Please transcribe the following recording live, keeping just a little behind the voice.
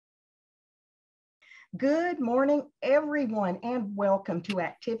Good morning, everyone, and welcome to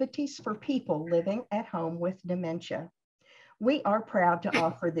Activities for People Living at Home with Dementia. We are proud to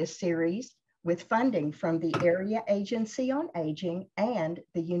offer this series with funding from the Area Agency on Aging and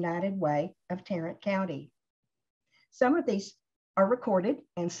the United Way of Tarrant County. Some of these are recorded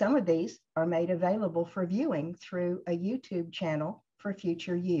and some of these are made available for viewing through a YouTube channel for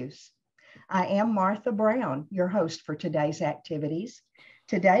future use. I am Martha Brown, your host for today's activities.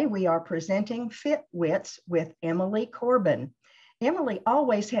 Today, we are presenting FitWits with Emily Corbin. Emily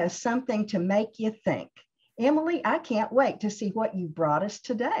always has something to make you think. Emily, I can't wait to see what you brought us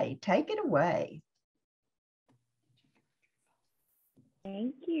today. Take it away.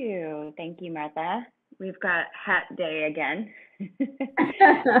 Thank you. Thank you, Martha. We've got hat day again.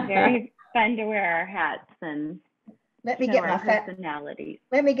 Very fun to wear our hats and let me get my personalities.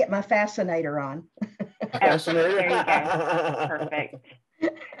 Let me get my fascinator on. Fascinator. There you go. Perfect.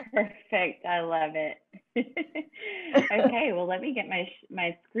 Perfect. I love it. Okay, well, let me get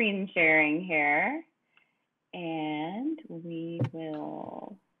my screen sharing here, and we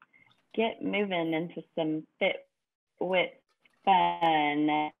will get moving into some FitWits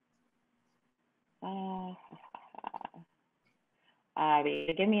fun.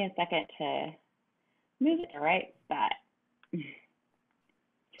 Give me a second to move it to the right spot.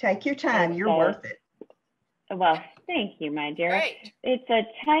 Take your time. You're worth it. Well, thank you, my dear. Great. It's a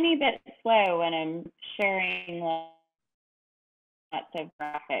tiny bit slow when I'm sharing lots of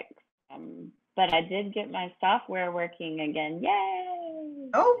graphics, but I did get my software working again. Yay!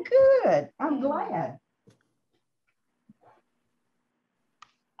 Oh, good. I'm glad.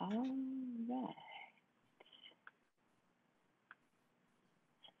 All right.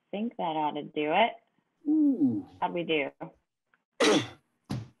 I think that ought to do it. Ooh. How'd we do?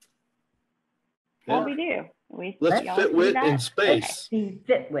 How'd we do? Let's FitWit in space. Okay.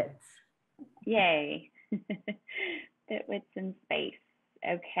 FitWits. Yay. FitWits in space.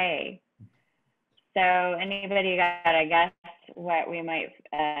 Okay. So anybody got, I guess, what we might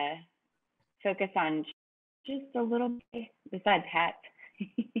focus on just a little bit besides hats?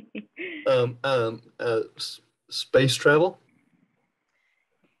 Space travel.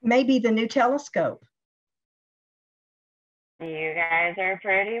 Maybe the new telescope. You guys are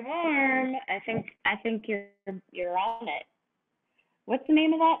pretty warm. I think you're on it. What's the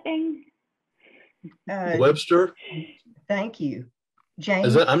name of that thing? Webster. Thank you, James.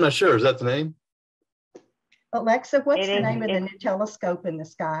 Is that? I'm not sure. Is that the name? Alexa, what's the name of the new telescope in the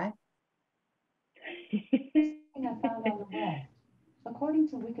sky? I found on the web. According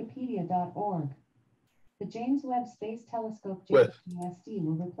to wikipedia.org, the James Webb Space Telescope JWST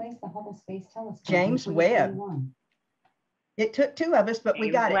will replace the Hubble Space Telescope. James Webb. It took two of us, but we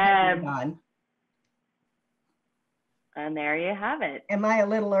got it. And there you have it. Am I a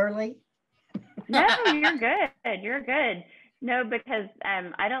little early? No, you're good. You're good. No, because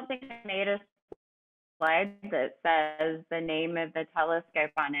I don't think I made a slide that says the name of the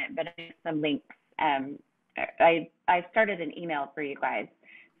telescope on it, but I have some links. I started an email for you guys,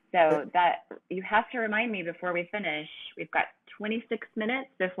 so that you have to remind me before we finish. We've got 26 minutes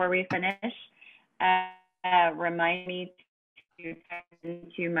before we finish. Remind me to type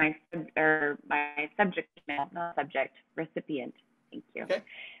into my subject email, not subject, recipient. Thank you. Okay.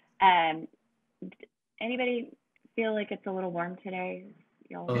 Anybody feel like it's a little warm today?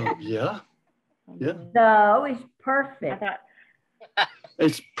 Yeah. Yeah. No, it's perfect.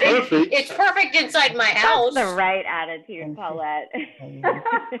 It's perfect. It's perfect inside my house. That's the right attitude, Paulette.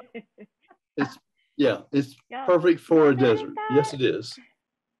 It's perfect for a desert. Yes, it is.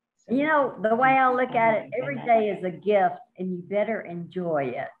 You know, the way I look at it, every day is a gift and you better enjoy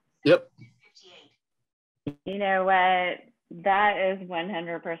it. Yep. You know what? That is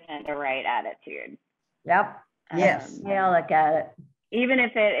 100% the right attitude. Yep. Yes. The way I look at it. Even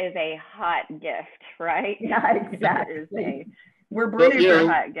if it is a hot gift, right? Yeah, exactly. We're British. A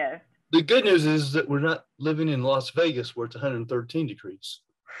hot gift. The good news is that we're not living in Las Vegas where it's 113 degrees.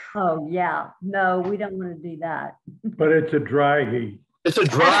 Oh, yeah. No, we don't want to do that. But it's a dry heat. It's a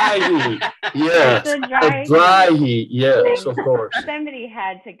dry heat. Yes. It's a dry heat. Yes, of course. Somebody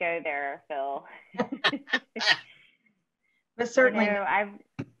had to go there, Phil. But certainly.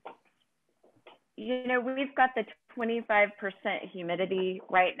 We've got the 25% humidity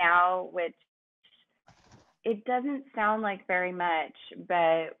right now, which it doesn't sound like very much,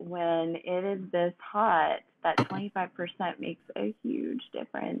 but when it is this hot, that 25% makes a huge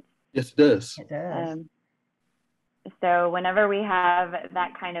difference. Yes, it does. It does. So whenever we have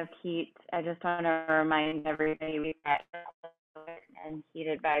that kind of heat, I just want to remind everybody we've got and heat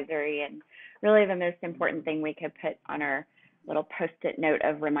advisory, and really the most important thing we could put on our little post-it note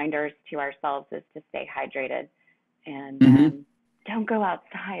of reminders to ourselves is to stay hydrated and don't go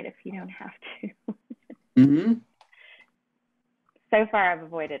outside if you don't have to. So far, I've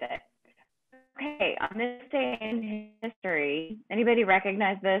avoided it. Okay, on this day in history, anybody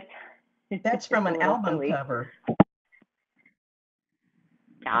recognize this? That's from an album cover.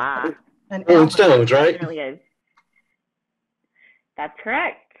 Ah, An Rolling album. Stones, right? It really is. That's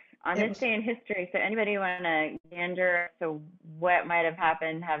correct. On this day in history, so anybody want to gander to what might have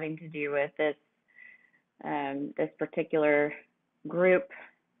happened having to do with this this particular group?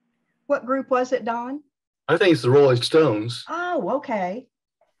 What group was it, Don? I think it's the Rolling Stones. Oh, okay.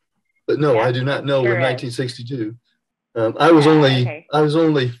 But no, Yeah, I do not know sure in is. 1962. I was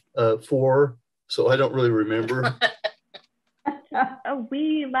only okay. 4, so I don't really remember. A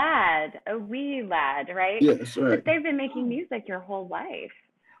wee lad, right? Yes, right. But they've been making music your whole life.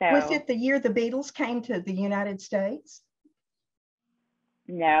 So Was it the year the Beatles came to the United States?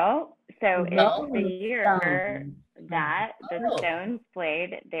 no. So No. it's the year that the Stones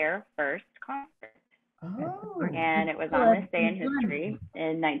played their first concert. Oh. And it was on this day in history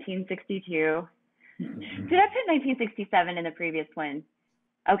in 1962. Did I put 1967 in the previous one?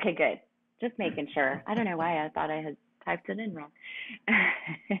 Okay, good. Just making sure. I don't know why I thought I had typed it in wrong.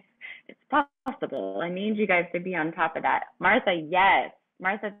 It's possible. I need you guys to be on top of that. Martha, yes.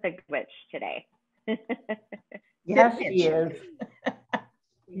 Martha's the good witch today. Yes, she is.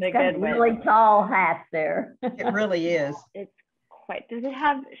 The Got a good witch. really tall hat there. It really is. It's quite, does it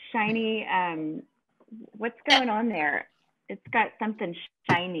have shiny, what's going on there? It's got something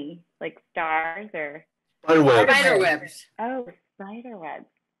shiny, like stars or? Spider webs. Oh, spider webs.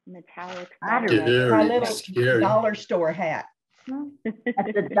 Metallic Spider spider webs. My Scary, little scary. dollar store hat.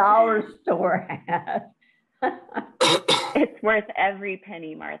 That's a dollar store hat. It's worth every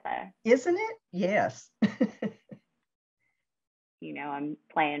penny, Martha. Isn't it? Yes. You know, I'm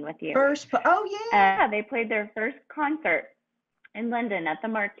playing with you. Oh, yeah. They played their first concert in London at the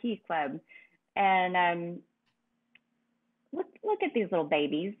Marquee Club. And look at these little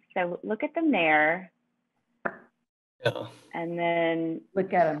babies. So look at them there. Yeah. And then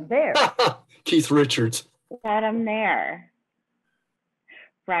Look at them there. Keith Richards. look at them there.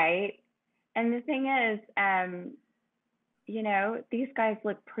 Right? And the thing is, you know, these guys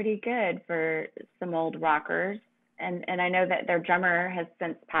look pretty good for some old rockers. And I know that their drummer has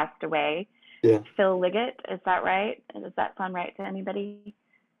since passed away. Yeah. Phil Liggett, is that right? Does that sound right to anybody?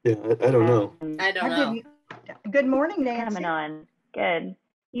 Yeah, I don't know. I don't know. Good morning, Nancy. Coming on. Good.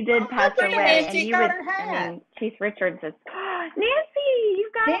 He did Oh, pass look at away. Nancy And you got would, her hat. I mean, Keith Richards is, Nancy,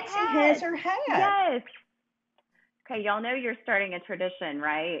 you've got Nancy a hat. has her hat. Yes. Okay, y'all know you're starting a tradition,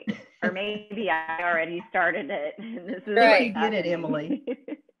 right? Or maybe I already started it. This is Right. You did it, Emily.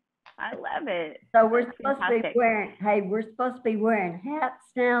 I love it. So we're That's supposed to be fantastic. we're supposed to be wearing hats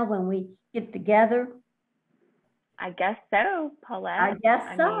now when we get together. I guess so, Paulette. I guess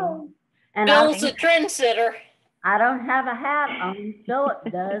I so. mean, And Bill's a trendsetter. I don't have a hat on.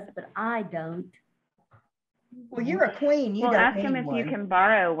 Philip does, but I don't. Well, you're a queen. You well, don't ask need him if one. you can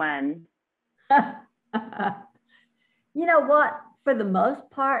borrow one. You know what? For the most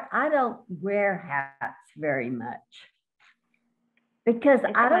part, I don't wear hats very much because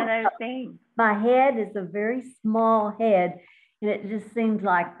It's I one don't. of those things. My head is a very small head, and it just seems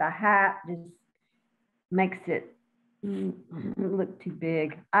like the hat just makes it look too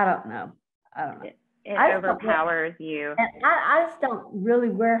big. I don't know. It I just don't overpowers you. And I just don't really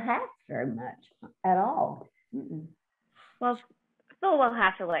wear hats very much at all. Mm-mm. Well, Phil will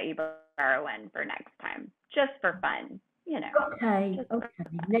have to let you borrow one for next time, just for fun, you know. Okay,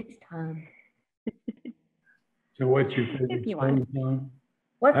 next time. So what's your favorite If you want. thing, John?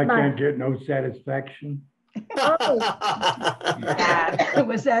 What's I my? can't get no satisfaction. Oh, Yeah.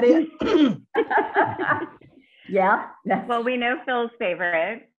 Was that it? yeah. That's, Well, we know Phil's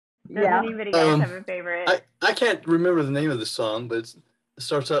favorite. Does yeah. anybody else have a favorite? I can't remember the name of the song, but it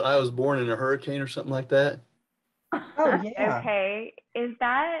starts out, I was born in a hurricane or something like that. Oh, yeah. Okay. Is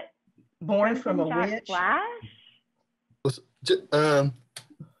that Born from a Jumpin' Jack witch. Flash?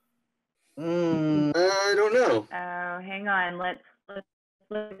 I don't know. Oh, hang on. Let's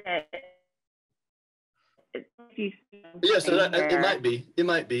look at it. Yes, it might be. It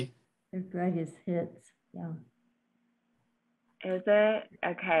might be. They're greatest hits. Yeah. Is it?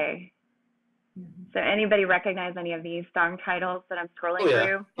 Okay. So anybody recognize any of these song titles that I'm scrolling Oh, yeah.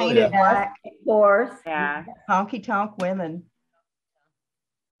 through? Oh, Painted yeah. Black, Of course. Yeah. Honky Tonk Women.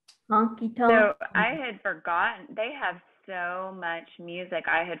 Honky tonk. So I had forgotten. They have so much music.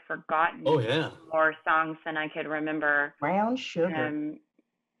 I had forgotten Oh, yeah. more songs than I could remember. Brown Sugar.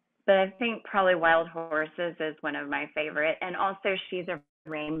 but I think probably Wild Horses is one of my favorite. And also She's a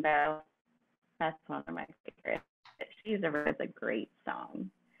Rainbow. That's one of my favorites. She's a Rainbow is a great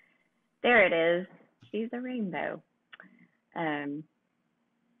song. There it is. She's a Rainbow.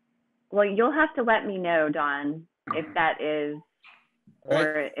 Well, you'll have to let me know, Dawn, if that is,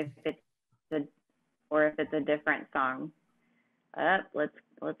 or if it's a different song.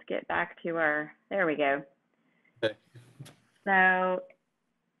 Let's get back to our. There we go. Okay. So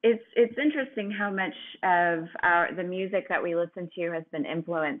it's interesting how much of the music that we listen to has been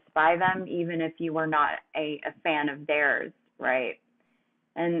influenced by them, even if you were not a fan of theirs, right?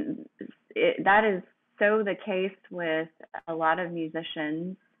 And that is so the case with a lot of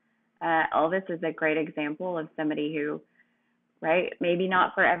musicians. Elvis is a great example of somebody who, right, maybe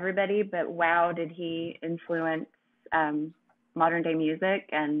not for everybody, but wow, did he influence modern day music.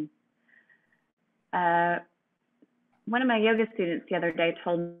 And one of my yoga students the other day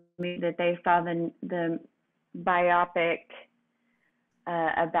told me that they saw the biopic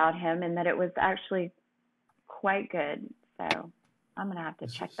about him and that it was actually quite good. So I'm going to have to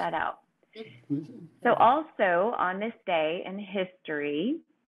check that out. So also on this day in history,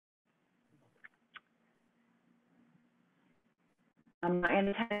 I'm not going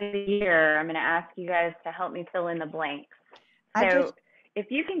to tell you the year. I'm going to ask you guys to help me fill in the blanks. So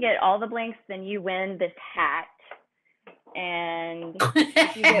if you can get all the blanks, then you win this hat. And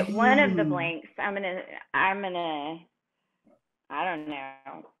if you get one of the blanks, I don't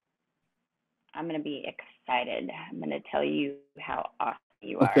know. I'm gonna be excited. I'm gonna tell you how awesome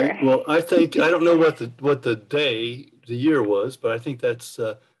you are. Okay. Well, I don't know what the year was, but I think that's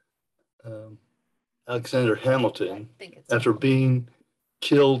Alexander Hamilton, after being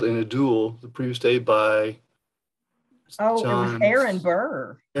killed in a duel the previous day by it was Aaron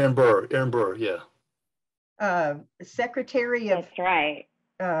Burr. Aaron Burr, yeah. Secretary of. That's right.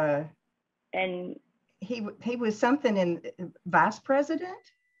 And he was something in vice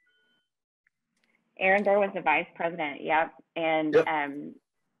president. Aaron Burr was the vice president. Yep. And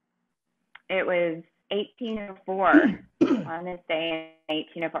it was 1804 on this day in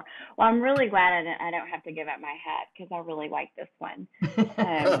 1804. Well, I'm really glad I don't have to give up my hat because I really like this one.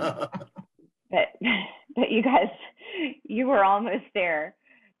 But you guys, you were almost there.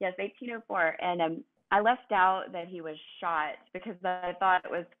 Yes, 1804. And I left out that he was shot because I thought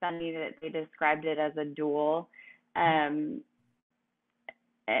it was funny that they described it as a duel. And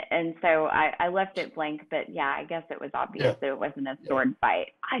so I left it blank, but yeah, I guess it was obvious that it wasn't a sword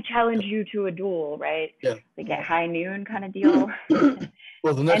fight. I challenge you to a duel, right? Yeah. Like at high noon kind of deal.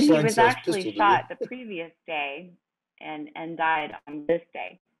 Well, the next and he line was says actually pistol, shot the previous day and died on this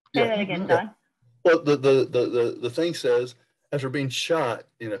day. Say that again, Don. Well, the thing says after being shot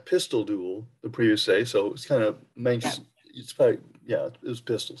in a pistol duel the previous day, so it's kind of makes it's probably it was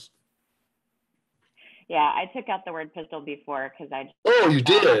pistols. Yeah, I took out the word pistol before because I. Oh, you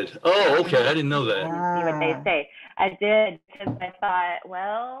did? Oh, okay. I didn't know that. See what they say. I did because I thought,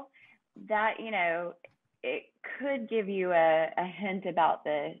 well, that it could give you a hint about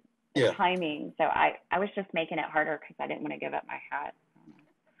the timing. So I was just making it harder because I didn't want to give up my hat.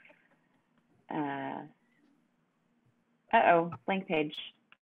 Blank page.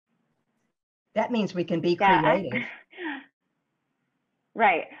 That means we can be creative.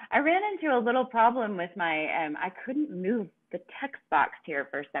 Right. I ran into a little problem with my, I couldn't move the text box here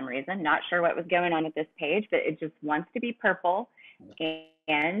for some reason. Not sure what was going on with this page, but it just wants to be purple.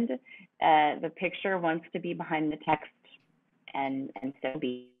 And the picture wants to be behind the text, and so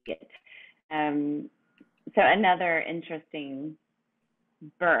be it. So another interesting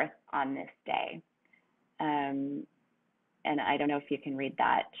birth on this day. And I don't know if you can read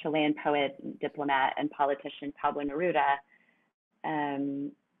that. Chilean poet, diplomat, and politician Pablo Neruda.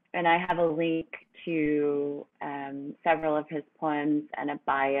 And I have a link to several of his poems and a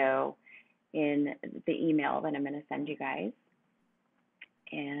bio in the email that I'm going to send you guys.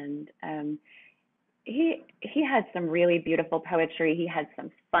 And he had some really beautiful poetry. He had some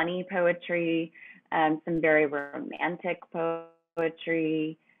funny poetry, some very romantic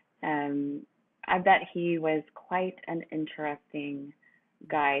poetry. I bet he was quite an interesting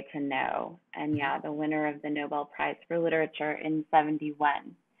guy to know. And the winner of the Nobel Prize for Literature in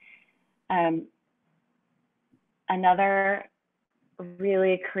 1971. Another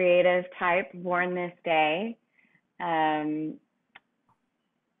really creative type born this day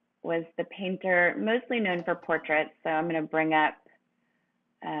was the painter, mostly known for portraits. So I'm going to bring up,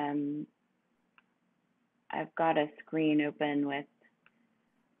 I've got a screen open with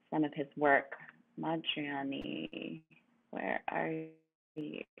some of his work. Modigliani, where are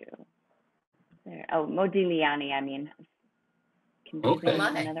you? There. Oh, Modigliani, completely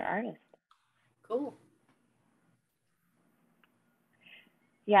Okay. another artist. Cool.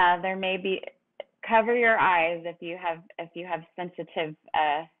 Yeah, there may be, cover your eyes if you have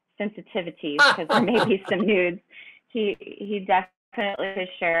sensitivities, because there may be some nudes. He definitely could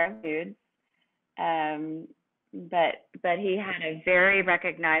share nudes. But he had a very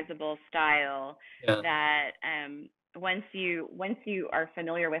recognizable style that once you are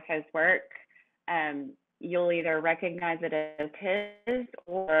familiar with his work, you'll either recognize it as his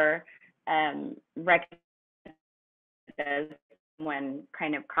or recognize it as someone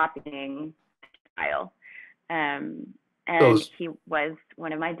kind of copying style. And he was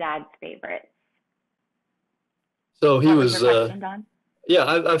one of my dad's favorites. So he What was, your question, Don? yeah,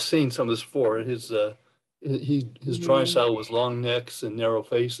 I've seen some of this before. His drawing style was long necks and narrow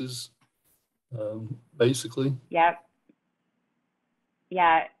faces, basically. Yep.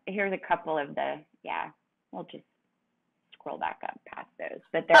 Yeah, here's a couple of we'll just scroll back up past those.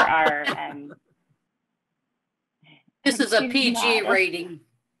 But there are, This is a PG rating.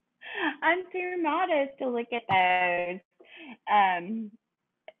 I'm too modest to look at those.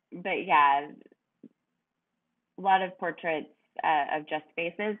 But yeah, a lot of portraits of just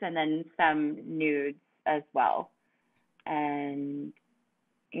faces, and then some nudes as well. And,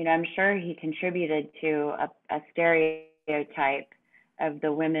 I'm sure he contributed to a stereotype of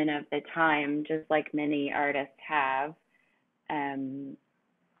the women of the time, just like many artists have.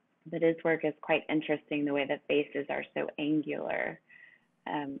 But his work is quite interesting, the way the faces are so angular,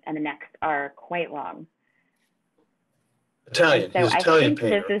 and the necks are quite long. Italian. So He's I Italian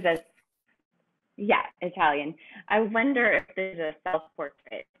think painter. this is Italian. I wonder if this is a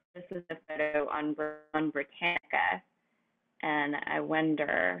self-portrait. This is a photo on Britannica, and I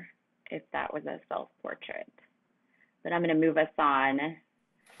wonder if that was a self-portrait. But I'm going to move us on.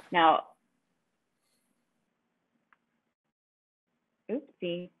 Now,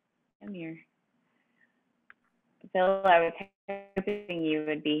 oopsie, come here. Bill, I was hoping you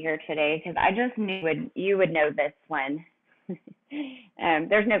would be here today because I just knew you would know this one.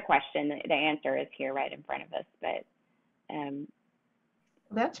 There's no question. The answer is here right in front of us, but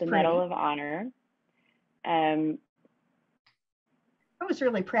That's the pretty. Medal of Honor. I was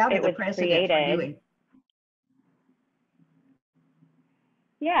really proud of the president for doing.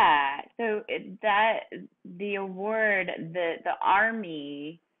 Yeah, so the award, the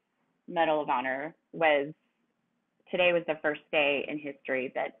Army Medal of Honor today was the first day in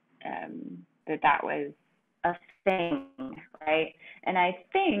history that was a thing, right? And I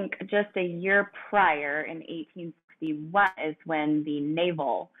think just a year prior, in 1861, is when the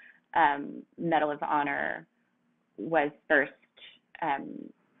Naval Medal of Honor was first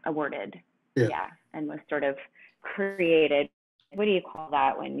awarded. Yeah, and was sort of created. What do you call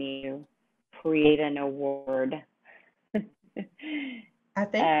that when you create an award? I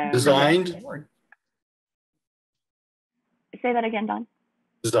think designed. Say that again, Don.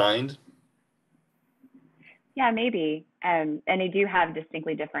 Designed. Yeah, maybe. And they do have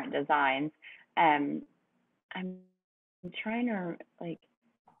distinctly different designs. I'm trying to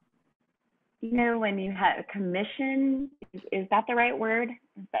when you have a commission, is that the right word?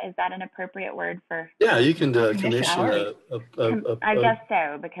 Is that an appropriate word for? Yeah, you can commission I guess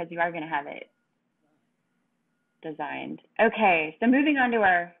so, because you are going to have it designed. Okay, so moving on to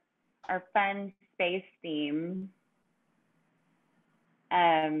our fun space theme.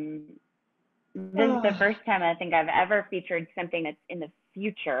 This is the first time I think I've ever featured something that's in the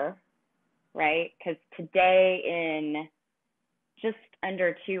future, right? Because today, in just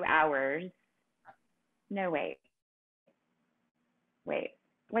under 2 hours, no, wait,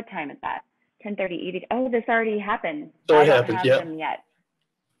 what time is that? 10:30 EDT. Oh, this already happened. It already I don't happened, have yeah. them yet.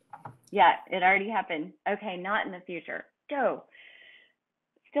 Yeah, it already happened. Okay, not in the future. Go.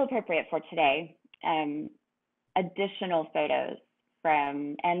 Still appropriate for today. Additional photos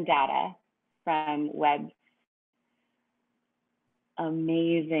and data from Web's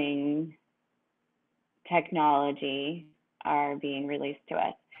amazing technology are being released to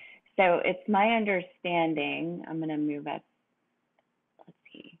us. So it's my understanding, I'm going to move us, let's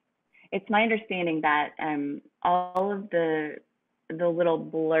see. It's my understanding that all of the little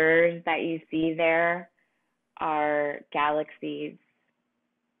blurs that you see there are galaxies.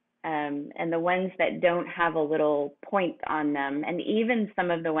 And the ones that don't have a little point on them, and even some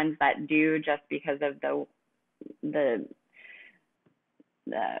of the ones that do, just because of the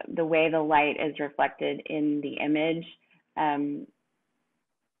way the light is reflected in the image,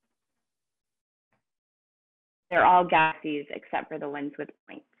 they're all galaxies except for the ones with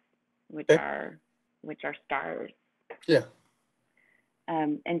points, which are stars. Yeah.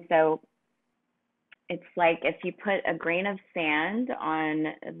 And so it's like if you put a grain of sand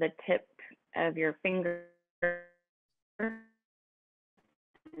on the tip of your finger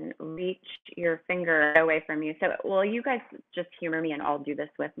and reach your finger away from you. So, well, you guys just humor me and all do this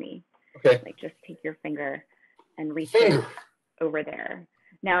with me. Okay. Like just take your finger and reach it over there.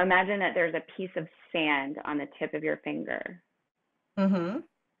 Now imagine that there's a piece of sand on the tip of your finger. Mm-hmm.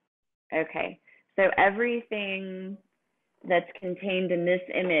 Okay. So everything that's contained in this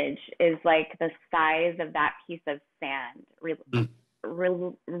image is like the size of that piece of sand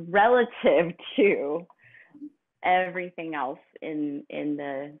relative to everything else in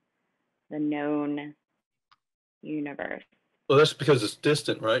the known universe. Well, that's because it's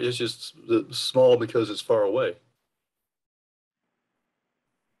distant, right? It's just small because it's far away.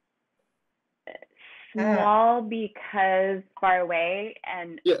 Small because far away,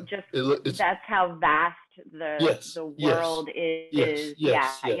 and that's how vast the world is.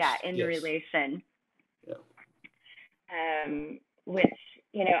 In relation. Yeah. Which,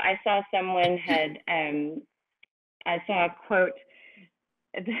 you know, I saw someone had I saw a quote.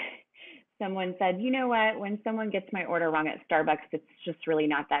 Someone said, you know what, when someone gets my order wrong at Starbucks, it's just really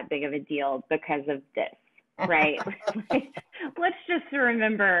not that big of a deal because of this, right? Let's just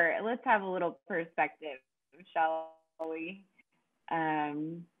remember, let's have a little perspective, shall we?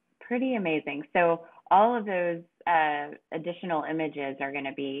 Pretty amazing. So all of those additional images are going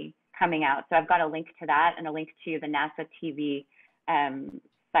to be coming out. So I've got a link to that and a link to the NASA TV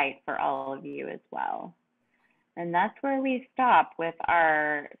site for all of you as well. And that's where we stop with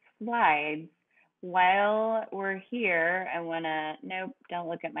our slides. While we're here, I want to, nope, don't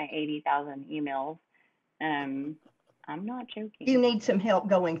look at my 80,000 emails. I'm not joking. You need some help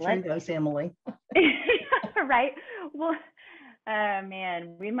going through those, Emily. Right? Well,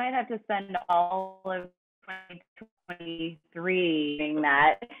 man, we might have to spend all of 2023 doing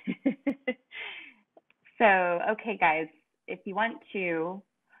that. So, okay, guys, if you want to,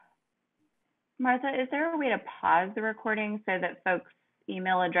 Martha, is there a way to pause the recording so that folks'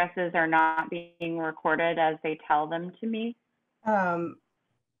 email addresses are not being recorded as they tell them to me?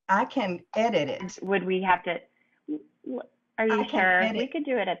 I can edit it. Would we have to? Are you sure? We could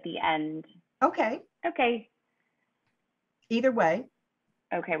do it at the end. Okay. Okay. Either way.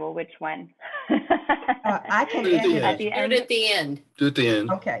 Okay, well, which one? I can edit it at the end. Do it at the end. Do it at the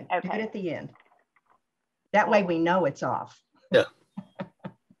end. Okay. Do it at the end. That way we know it's off. Yeah.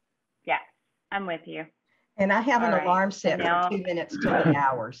 Yeah, I'm with you. And I have an alarm set for 2 minutes to the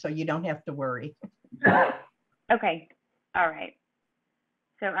hour, so you don't have to worry. Okay. All right.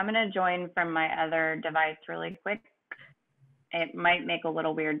 So I'm going to join from my other device really quick. It might make a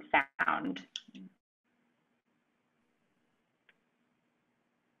little weird sound.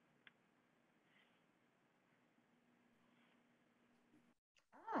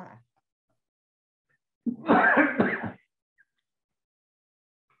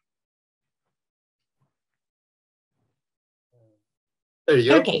 There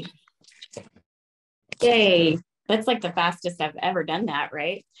you go. Okay. Yay. That's like the fastest I've ever done that,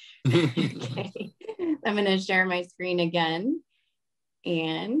 right? Okay. I'm going to share my screen again.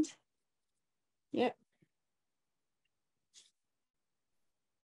 And yep.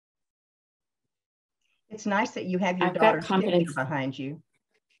 It's nice that you have your daughter's picture behind you.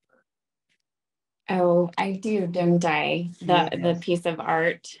 Oh, I do, don't I? The piece of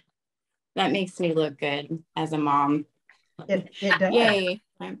art. That makes me look good as a mom. It does. Yay.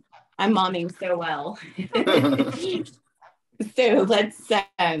 I'm momming so well. So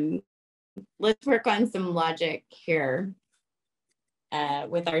let's work on some logic here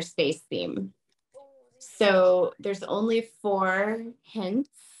with our space theme. So there's only 4 hints.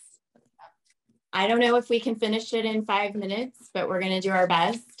 I don't know if we can finish it in 5 minutes, but we're going to do our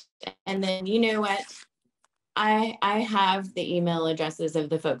best. And then, you know what? I have the email addresses of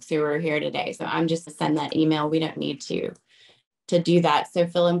the folks who are here today. So I'm just to send that email. We don't need to do that. So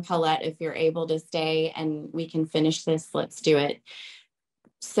Phil and Paulette, if you're able to stay and we can finish this, let's do it.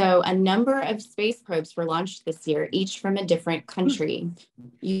 So a number of space probes were launched this year, each from a different country.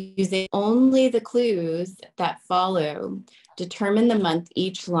 Using only the clues that follow, determine the month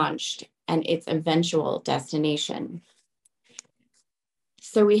each launched and its eventual destination.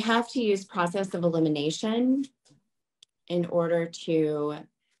 So we have to use process of elimination in order to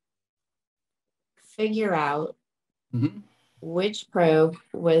figure out which probe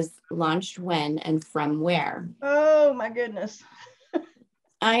was launched when and from where. Oh my goodness.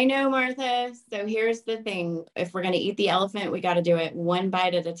 I know, Martha. So here's the thing. If we're going to eat the elephant, we got to do it one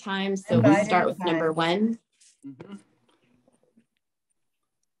bite at a time. So we'll start with number 1.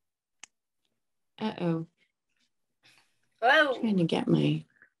 Uh-oh. Whoa. Trying to get my...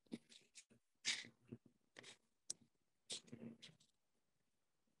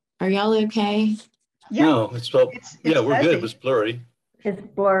 Are y'all okay? Yeah, No, it's about, it's yeah, we're good. fuzzy. It was blurry. It's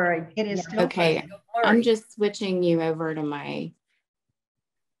blurry. It is Yeah. still Okay, fuzzy. I'm just switching you over to my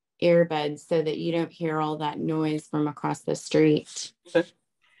earbuds so that you don't hear all that noise from across the street.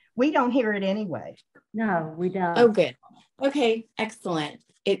 We don't hear it anyway. No, we don't. Oh, good. Okay, excellent.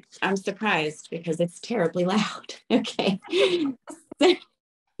 I'm surprised because it's terribly loud. Okay.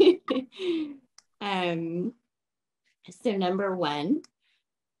 So number one,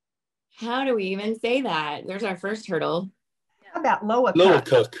 how do we even say that? There's our first hurdle. How about Loa Lower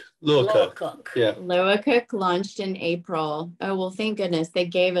Cook? Cook. Lower Lower Cook. Cook. Yeah. Loa Cook launched in April. Oh, well, thank goodness they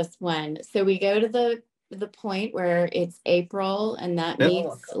gave us one. So we go to the point where it's April and that Yep.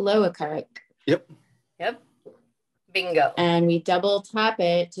 meets Loa Cook. Yep. Yep. Bingo. And we double tap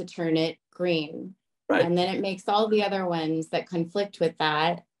it to turn it green. Right. And then it makes all the other ones that conflict with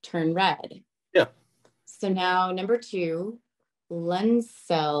that turn red. Yeah. So now number two,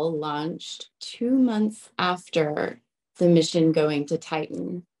 Luncell launched 2 months after the mission going to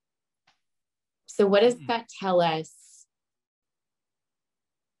Titan. So what does that tell us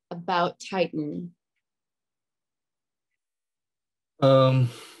about Titan? Well,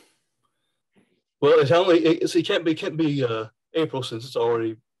 it's only, it can't be April since it's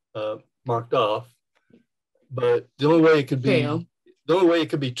already marked off. But the only way it could be, True. the only way it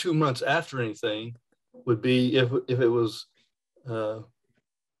could be 2 months after anything would be if it was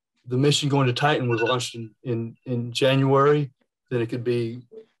the mission going to Titan was launched in January, then it could be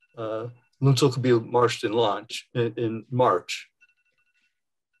Luncell could be launched in March.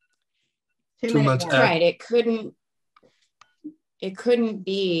 2 months after. Right. It couldn't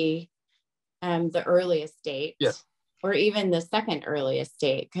be the earliest date. Yeah. Or even the second earliest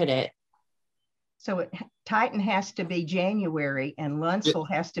date, could it? So Titan has to be January and Luncell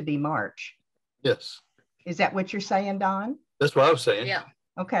has to be March. Yes. Is that what you're saying, Don? That's what I was saying. Yeah.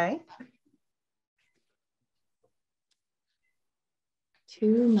 Okay.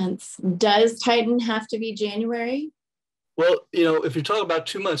 2 months. Does Titan have to be January? Well, if you're talking about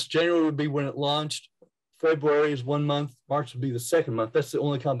 2 months, January would be when it launched. February is 1 month. March would be the second month. That's the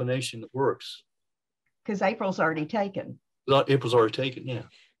only combination that works. Because April's already taken. April's already taken, yeah.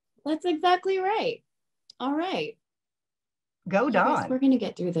 That's exactly right. All right. Go, I guess Don. we're going to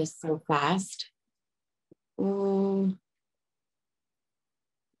get through this so fast.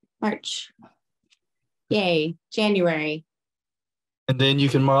 March. Yay. January. And then you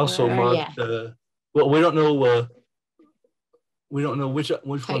can also mark. Well, we don't know. We don't know which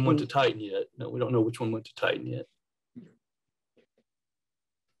one went to Titan yet. No, we don't know which one went to Titan yet.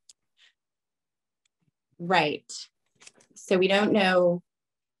 Right. So we don't know.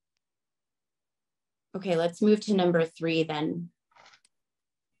 Okay, let's move to number 3 then.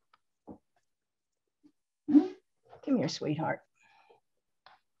 Come here, sweetheart.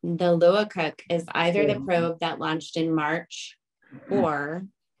 The Loa Cook is either the probe that launched in March or,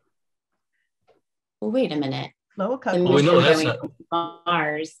 well, wait a minute. Loa Cook. The Well, we know that's mission not. going to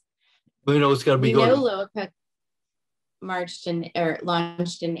Mars. We know it's got to be We know going. Loa Cook launched in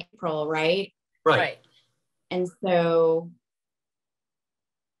April, right? Right. And so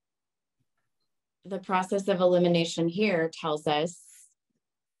the process of elimination here tells us,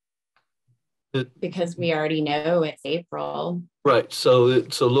 because we already know it's April. Right. So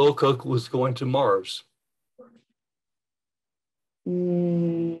Loa Cook was going to Mars.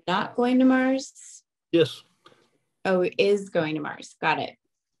 Not going to Mars? Yes. Oh, it is going to Mars. Got it.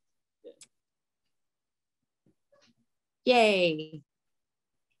 Yay.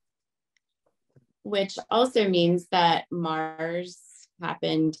 Which also means that Mars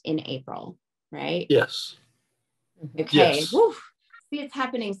happened in April, right? Yes. Okay. Yes. Woo. See, it's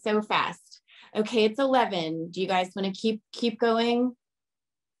happening so fast. Okay, it's 11. Do you guys want to keep going?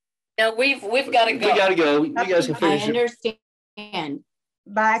 No, we've got to go. We got to go. You guys can I finish it. understand.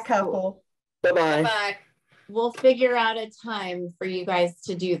 Bye, couple. Bye-bye. Bye. We'll figure out a time for you guys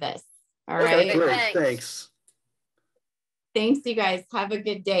to do this. All right. Okay, great. Thanks. Thanks. Thanks, you guys. Have a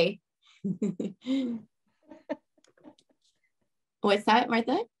good day. What's that,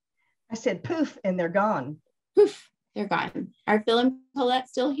 Martha? I said poof, and they're gone. Poof, they're gone. Are Phil and Paulette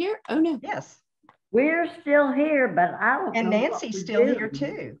still here? Oh, no. Yes. We're still here, but I don't And know what Nancy's we're still doing. here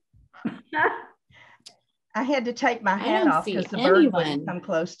too. I had to take my I hat don't off see because the bird anyone. wouldn't come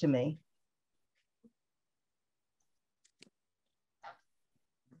close to me.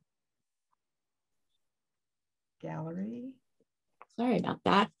 Gallery. Sorry about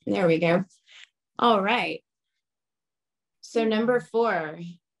that. There we go. All right. So number 4,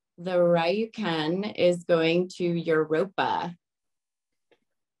 the Ryukan is going to Europa.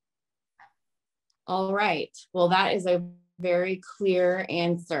 All right. Well, that is a very clear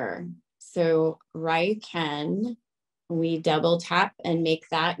answer. So Can, we double tap and make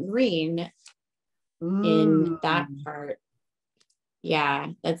that green in that part. Yeah,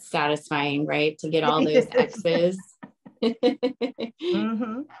 that's satisfying, right? To get all those X's.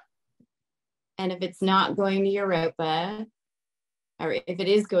 Mm-hmm. And if it's not going to Europa, or if it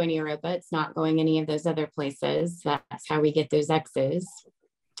is going to Europa, it's not going any of those other places. That's how we get those X's.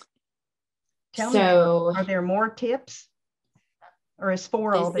 Tell me, are there more tips? Or is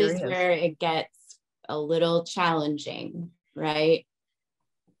 4 all there is? This is where it gets a little challenging, right?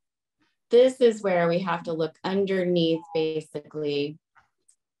 This is where we have to look underneath, basically,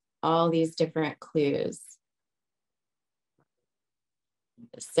 all these different clues.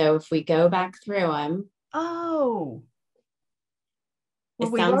 So if we go back through them. Oh.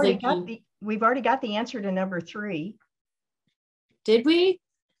 Well, we've already got the answer to number 3. Did we?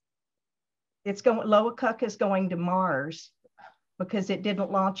 It's going, Loakuk is going to Mars because it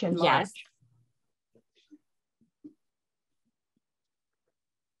didn't launch in March. Yes.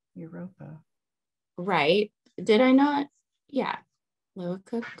 Europa. Right. Did I not? Yeah.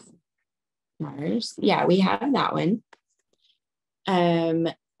 Loakuk, Mars. Yeah, we have that one.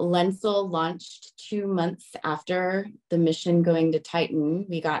 Lenzel launched 2 months after the mission going to Titan.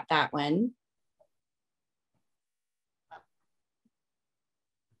 We got that one.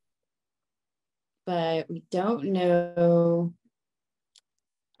 But we don't know.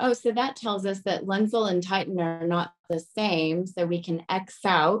 Oh, so that tells us that Lenzel and Titan are not the same. So we can X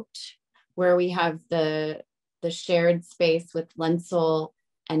out where we have the shared space with Lenzel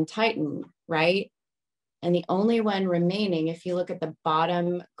and Titan, right? And the only one remaining, if you look at the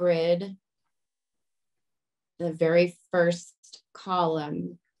bottom grid, the very first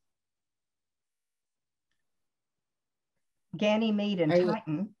column. Ganymede and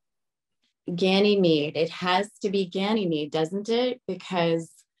Titan. Ganymede. It has to be Ganymede, doesn't it?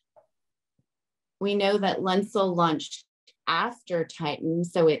 Because we know that Lenzel launched after Titan,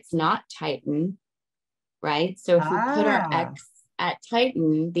 so it's not Titan, right? So if we put our X at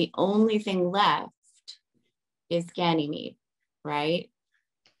Titan, the only thing left is Ganymede, right?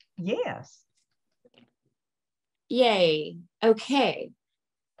 Yes. Yay. Okay.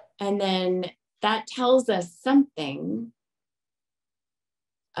 And then that tells us something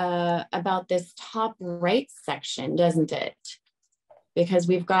about this top right section, doesn't it? Because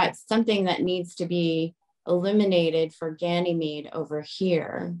we've got something that needs to be eliminated for Ganymede over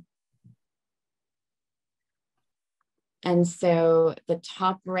here. And so the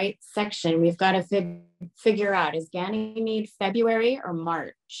top right section, we've got to figure out, is Ganymede February or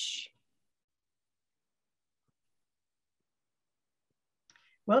March?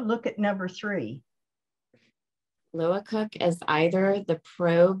 Well, look at number 3. Loakuk is either the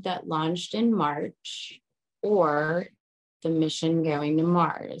probe that launched in March or the mission going to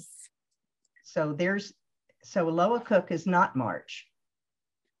Mars. So Loakuk is not March.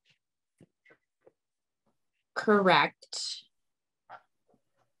 Correct.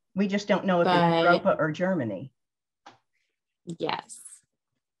 We just don't know if it's Europa or Germany. Yes.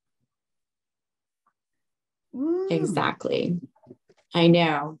 Ooh. Exactly. I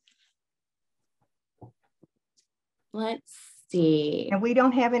know. Let's see. And we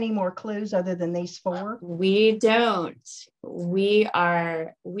don't have any more clues other than these 4? We don't. We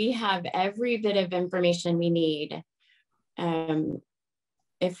have every bit of information we need.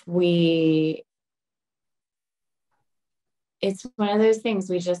 It's one of those things,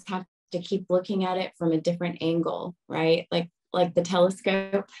 we just have to keep looking at it from a different angle, right? Like the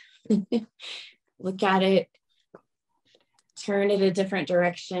telescope. Look at it, turn it a different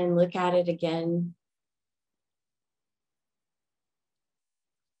direction, look at it again.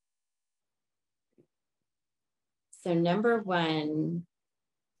 So number 1,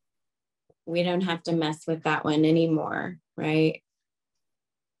 we don't have to mess with that one anymore, right?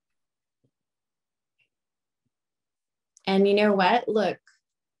 And you know what? Look,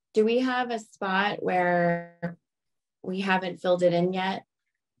 do we have a spot where we haven't filled it in yet?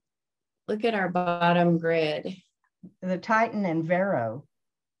 Look at our bottom grid. The Titan and Vero.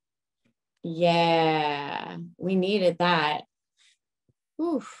 Yeah, we needed that.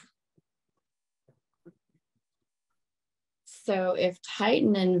 Oof. So if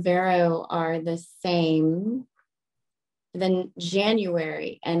Titan and Vero are the same, then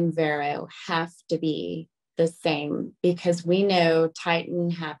January and Vero have to be the same, because we know Titan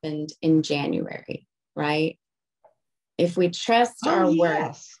happened in January, right? If we trust our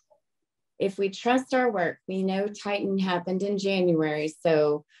work, if we trust our work, we know Titan happened in January,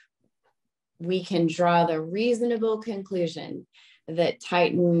 so we can draw the reasonable conclusion that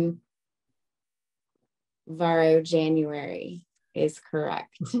Titan Varo January is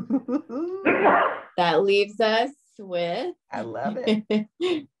correct. That leaves us with. I love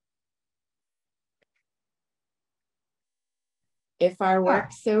it. If our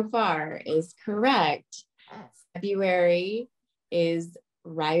work so far is correct, February is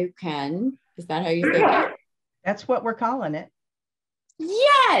Ryuken. Is that how you say that? That's what we're calling it.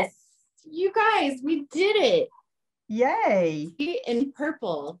 Yes, you guys, we did it. Yay. In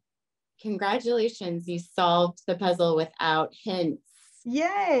purple. Congratulations, you solved the puzzle without hints.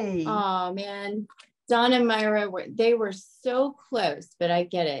 Yay. Oh man, Dawn and Myra they were so close, but I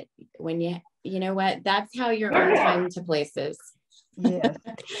get it. When you know what? That's how you're on time to places. Yes.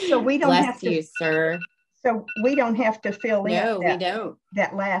 So we don't Bless have to, you, sir. So we don't have to fill in we don't.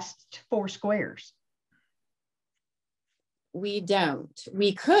 That last 4 squares. We don't.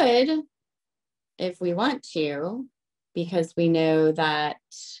 We could if we want to, because we know that,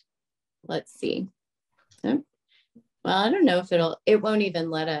 let's see. Well, I don't know if it won't even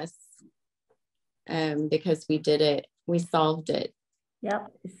let us because we did it. We solved it.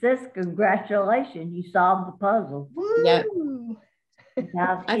 Yep. It says congratulations, you solved the puzzle. Woo. Yep.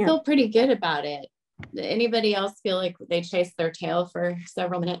 I feel pretty good about it. Anybody else feel like they chased their tail for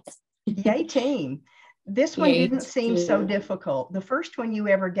several minutes? Yay team. This one Yay didn't seem so team. difficult. The first one you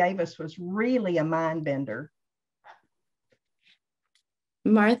ever gave us was really a mind bender.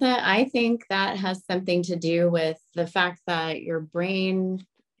 Martha, I think that has something to do with the fact that your brain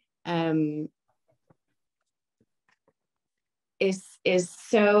is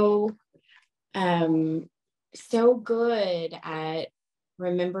so so good at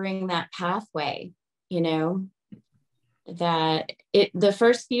remembering that pathway, you know, that the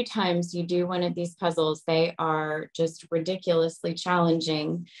first few times you do one of these puzzles, they are just ridiculously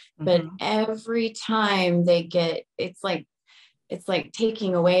challenging, but every time they get, it's like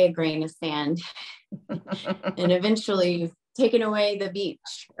taking away a grain of sand and eventually you've taken away the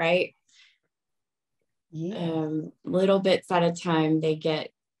beach, right? Yeah. Little bits at a time, they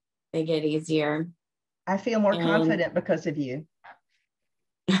get easier. I feel more confident because of you.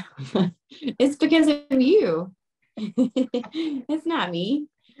 It's because of you. It's not me.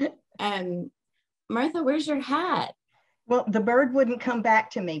 Martha, where's your hat? Well, the bird wouldn't come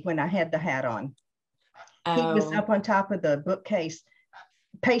back to me when I had the hat on. He was up on top of the bookcase,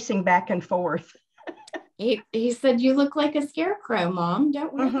 pacing back and forth. He said, "You look like a scarecrow, Mom.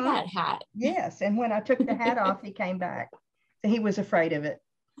 Don't wear that hat." Yes, and when I took the hat off, he came back. He was afraid of it.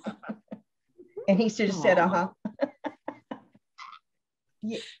 And he just said,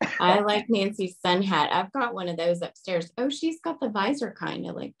 Yeah. I like Nancy's sun hat. I've got one of those upstairs. Oh, she's got the visor kind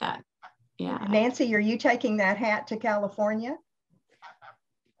of like that. Yeah. Nancy, are you taking that hat to California?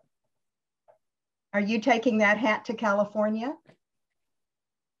 Are you taking that hat to California?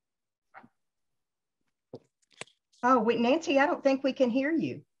 Oh, wait, Nancy, I don't think we can hear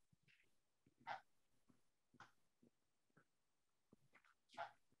you.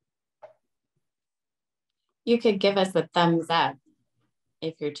 You could give us a thumbs up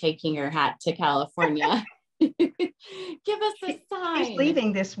if you're taking your hat to California. Give us a sign. She's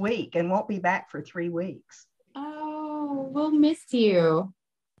leaving this week and won't be back for 3 weeks. Oh, we'll miss you.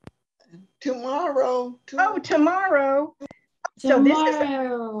 Tomorrow. Oh, tomorrow.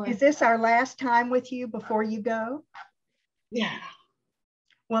 So is this our last time with you before you go? Yeah.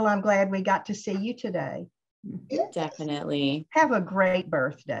 Well, I'm glad we got to see you today. Definitely. Have a great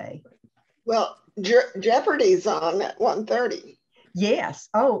birthday. Well, Jeopardy's on at 1:30. Yes.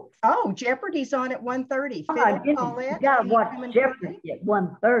 Oh, Jeopardy's on at 1:30. You gotta watch Jeopardy at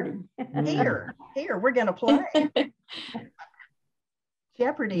 1:30. Here, we're gonna play.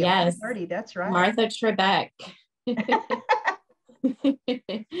 Jeopardy at 1:30, that's right. Martha Trebek.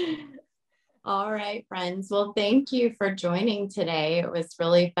 All right, friends. Well, thank you for joining today. It was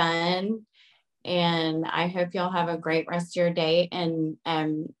really fun. And I hope y'all have a great rest of your day. And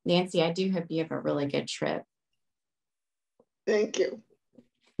Nancy, I do hope you have a really good trip. Thank you.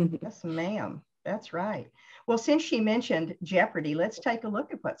 Yes, ma'am. That's right. Well, since she mentioned Jeopardy, let's take a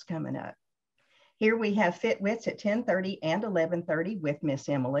look at what's coming up. Here we have FitWits at 10:30 and 11:30 with Miss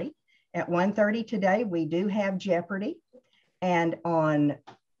Emily. At 1:30 today, we do have Jeopardy. And on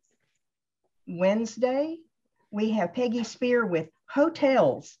Wednesday, we have Peggy Spear with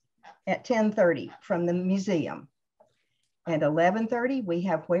Hotels at 10:30 from the museum. At 11:30, we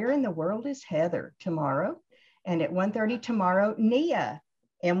have Where in the World is Heather tomorrow. And at 1:30 tomorrow, Nia,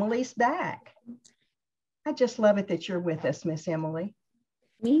 Emily's back. I just love it that you're with us, Miss Emily.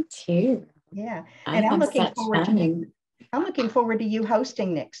 Me too. Yeah. And I'm looking forward to you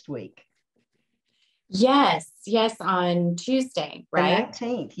hosting next week. Yes, on Tuesday, right? The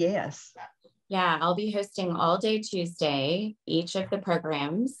 19th, yes. Yeah, I'll be hosting all day Tuesday, each of the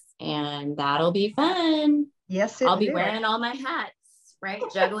programs, and that'll be fun. Yes, I'll be wearing all my hats, right?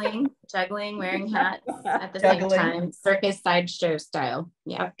 Juggling, wearing hats at the same time, circus sideshow style.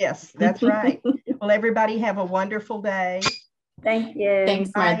 Yeah. Yes, that's right. Well, everybody have a wonderful day. Thank you. Thanks,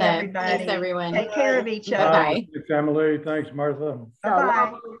 Bye, Martha. everybody. Thanks, everyone. Take care of each other. Bye-bye. Thanks, Emily. Thanks, Martha. Bye-bye. So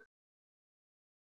long.